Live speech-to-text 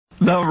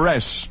the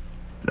rest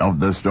of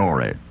the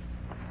story.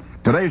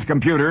 Today's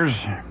computers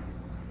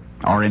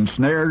are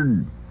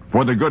ensnared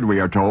for the good, we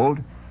are told,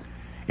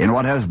 in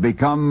what has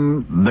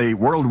become the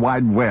World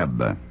Wide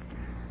Web.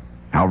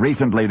 How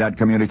recently that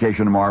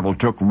communication marvel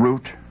took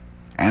root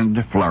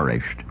and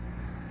flourished.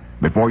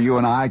 Before you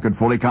and I could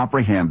fully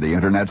comprehend the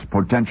Internet's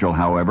potential,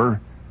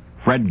 however,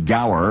 Fred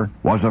Gower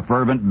was a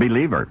fervent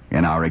believer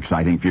in our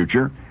exciting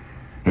future.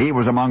 He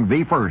was among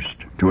the first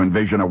to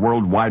envision a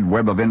World Wide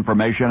Web of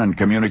information and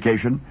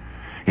communication.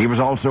 He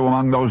was also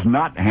among those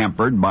not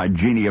hampered by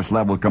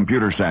genius-level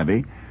computer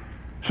savvy,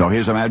 so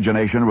his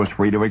imagination was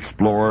free to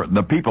explore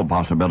the people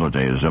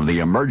possibilities of the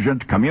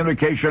emergent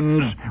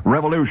communications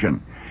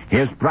revolution.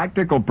 His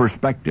practical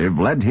perspective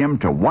led him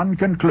to one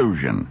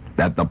conclusion,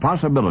 that the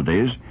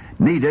possibilities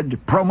needed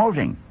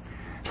promoting.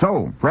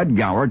 So, Fred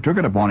Gower took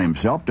it upon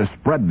himself to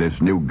spread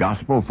this new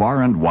gospel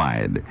far and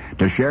wide,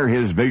 to share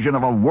his vision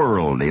of a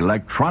world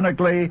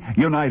electronically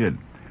united.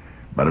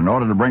 But in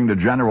order to bring the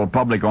general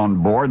public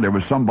on board, there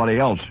was somebody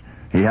else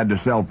he had to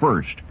sell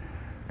first.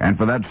 And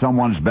for that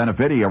someone's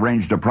benefit, he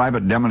arranged a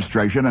private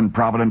demonstration in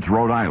Providence,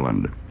 Rhode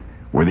Island.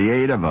 With the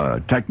aid of a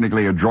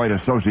technically adroit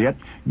associate,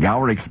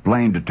 Gower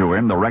explained to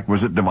him the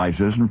requisite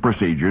devices and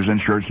procedures in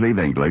shirt-sleeve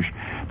English.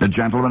 The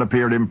gentleman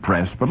appeared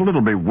impressed, but a little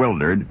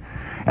bewildered.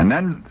 And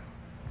then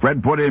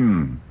Fred put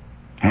him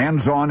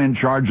hands-on in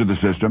charge of the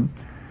system,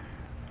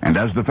 and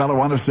as the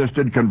fellow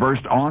unassisted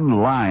conversed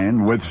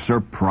online with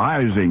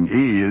surprising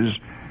ease,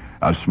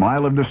 a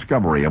smile of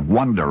discovery, of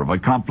wonder, of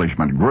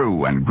accomplishment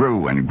grew and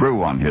grew and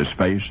grew on his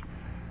face,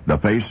 the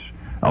face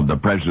of the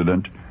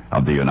President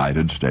of the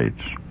United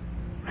States.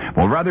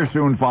 Well, rather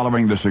soon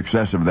following the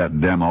success of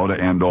that demo to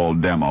end all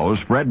demos,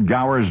 Fred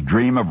Gower's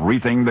dream of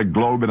wreathing the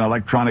globe in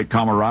electronic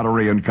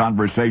camaraderie and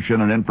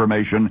conversation and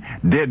information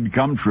did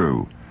come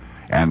true,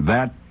 and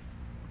that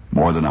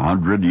more than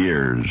 100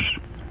 years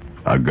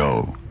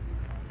ago.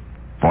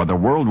 For the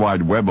World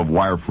Wide Web of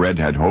wire Fred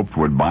had hoped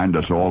would bind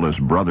us all as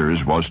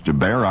brothers was to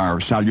bear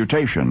our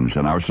salutations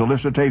and our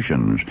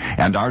solicitations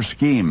and our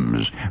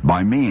schemes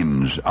by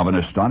means of an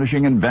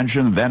astonishing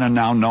invention then and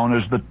now known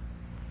as the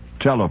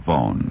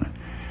telephone.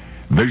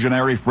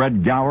 Visionary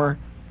Fred Gower,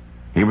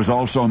 he was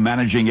also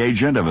managing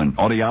agent of an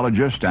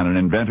audiologist and an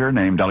inventor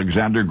named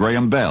Alexander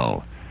Graham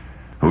Bell,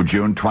 who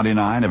June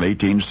 29 of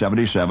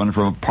 1877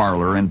 from a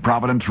parlor in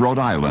Providence, Rhode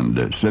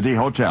Island, City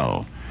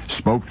Hotel,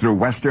 spoke through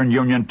Western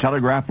Union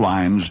telegraph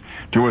lines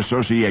to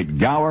associate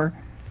Gower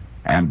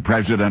and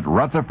President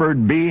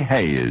Rutherford B.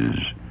 Hayes,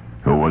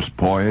 who was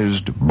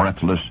poised,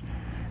 breathless,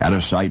 at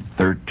a site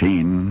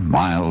 13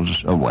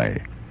 miles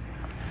away.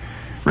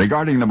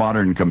 Regarding the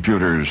modern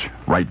computer's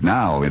right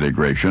now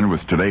integration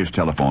with today's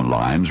telephone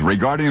lines,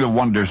 regarding the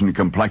wonders and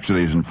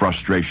complexities and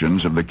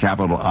frustrations of the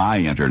capital I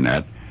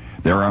Internet,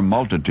 there are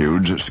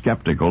multitudes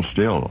skeptical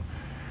still.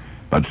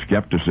 But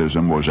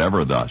skepticism was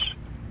ever thus.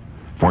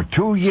 For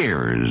 2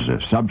 years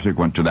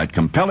subsequent to that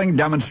compelling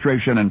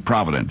demonstration in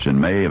Providence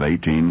in May of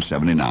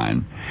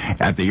 1879,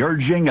 at the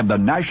urging of the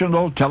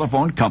National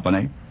Telephone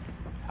Company,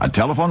 a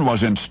telephone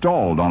was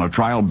installed on a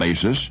trial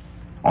basis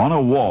on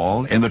a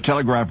wall in the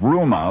telegraph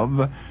room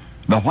of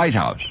the White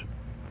House.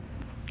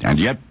 And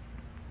yet,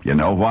 you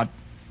know what?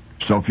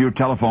 So few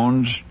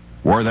telephones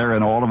were there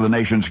in all of the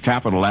nation's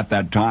capital at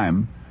that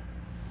time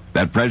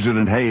that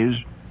President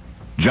Hayes,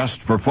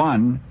 just for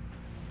fun,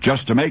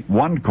 just to make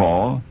one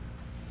call,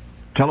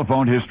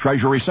 telephoned his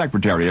Treasury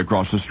Secretary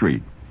across the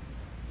street.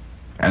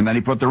 And then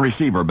he put the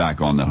receiver back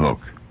on the hook,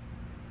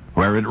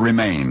 where it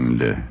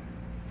remained,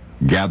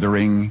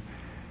 gathering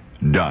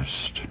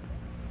dust.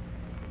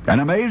 An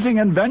amazing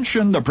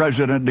invention, the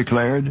President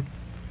declared.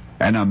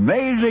 An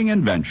amazing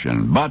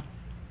invention, but,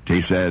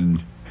 he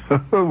said,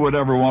 who would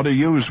ever want to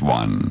use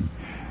one?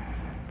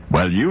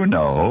 Well, you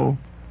know,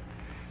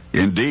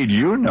 indeed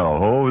you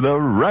know the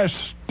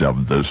rest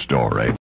of the story.